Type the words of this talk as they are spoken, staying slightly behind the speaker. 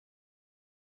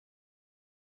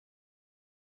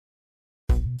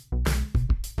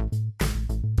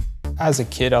As a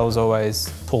kid, I was always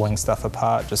pulling stuff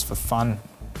apart just for fun,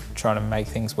 trying to make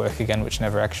things work again, which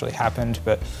never actually happened,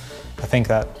 but I think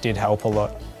that did help a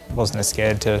lot. I wasn't as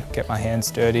scared to get my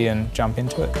hands dirty and jump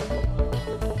into it.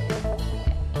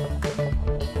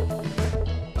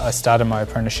 I started my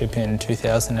apprenticeship in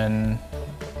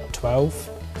 2012.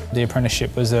 The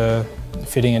apprenticeship was a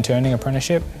fitting and turning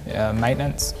apprenticeship,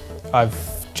 maintenance.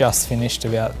 I've just finished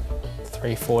about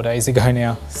 3-4 days ago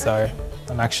now, so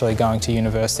I'm actually going to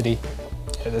university.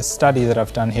 The study that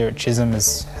I've done here at Chisholm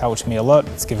has helped me a lot.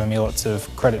 It's given me lots of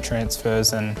credit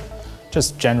transfers and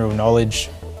just general knowledge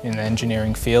in the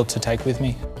engineering field to take with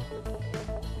me.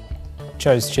 I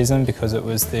chose Chisholm because it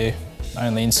was the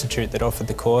only institute that offered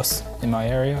the course in my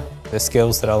area. The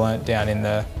skills that I learnt down in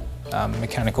the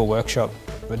mechanical workshop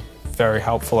were very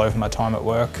helpful over my time at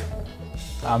work.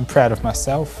 I'm proud of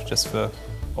myself just for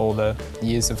all the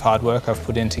years of hard work I've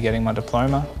put into getting my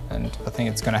diploma, and I think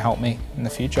it's going to help me in the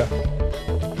future.